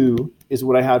R2 is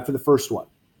what I had for the first one.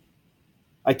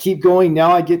 I keep going.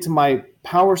 Now I get to my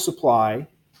power supply,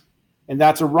 and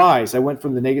that's a rise. I went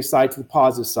from the negative side to the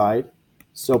positive side.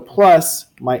 So plus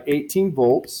my 18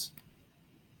 volts.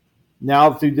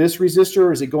 Now through this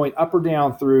resistor, is it going up or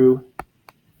down through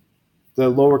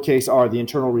the lowercase r, the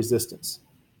internal resistance?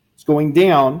 It's going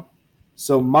down.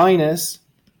 So minus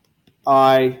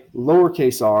I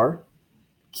lowercase r.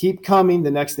 Keep coming.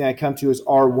 The next thing I come to is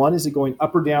R1. Is it going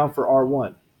up or down for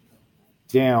R1?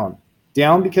 Down.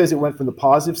 Down because it went from the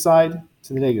positive side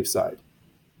to the negative side.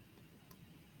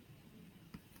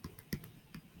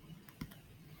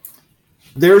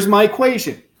 There's my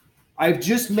equation. I've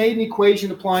just made an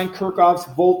equation applying Kirchhoff's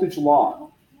voltage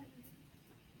law.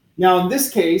 Now, in this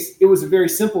case, it was a very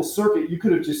simple circuit. You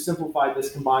could have just simplified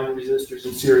this, combined the resistors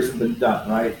in series and been done,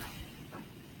 right?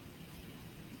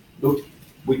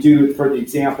 We do it for the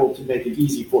example to make it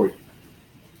easy for you.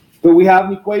 But we have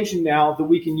an equation now that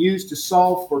we can use to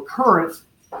solve for current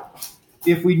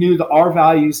if we knew the R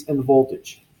values and the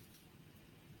voltage.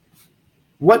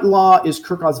 What law is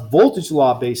Kirchhoff's voltage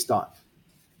law based on?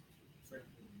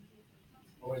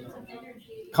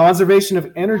 Conservation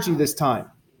of energy this time.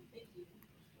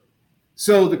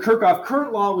 So the Kirchhoff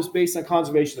current law was based on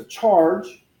conservation of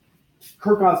charge.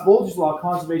 Kirchhoff's voltage law,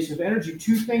 conservation of energy,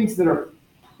 two things that are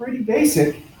pretty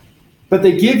basic, but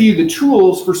they give you the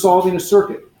tools for solving a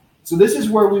circuit. So this is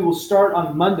where we will start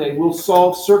on Monday. We'll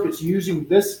solve circuits using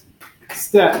this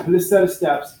set of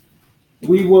steps.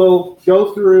 We will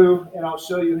go through and I'll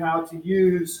show you how to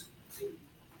use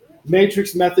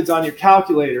matrix methods on your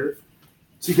calculator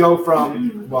to go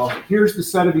from, well, here's the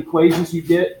set of equations you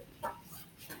get,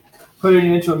 put it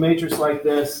into a matrix like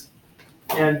this,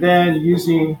 and then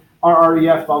using our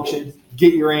RDF function,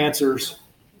 get your answers,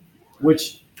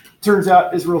 which turns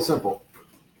out is real simple.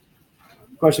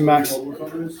 Question, Max? We'll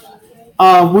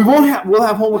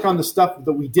have homework on the stuff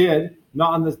that we did,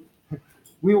 not on the,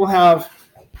 we will have,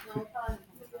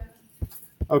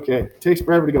 okay, it takes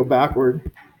forever to go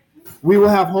backward. We will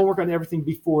have homework on everything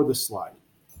before the slide.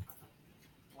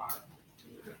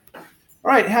 All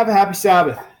right, have a happy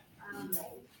Sabbath.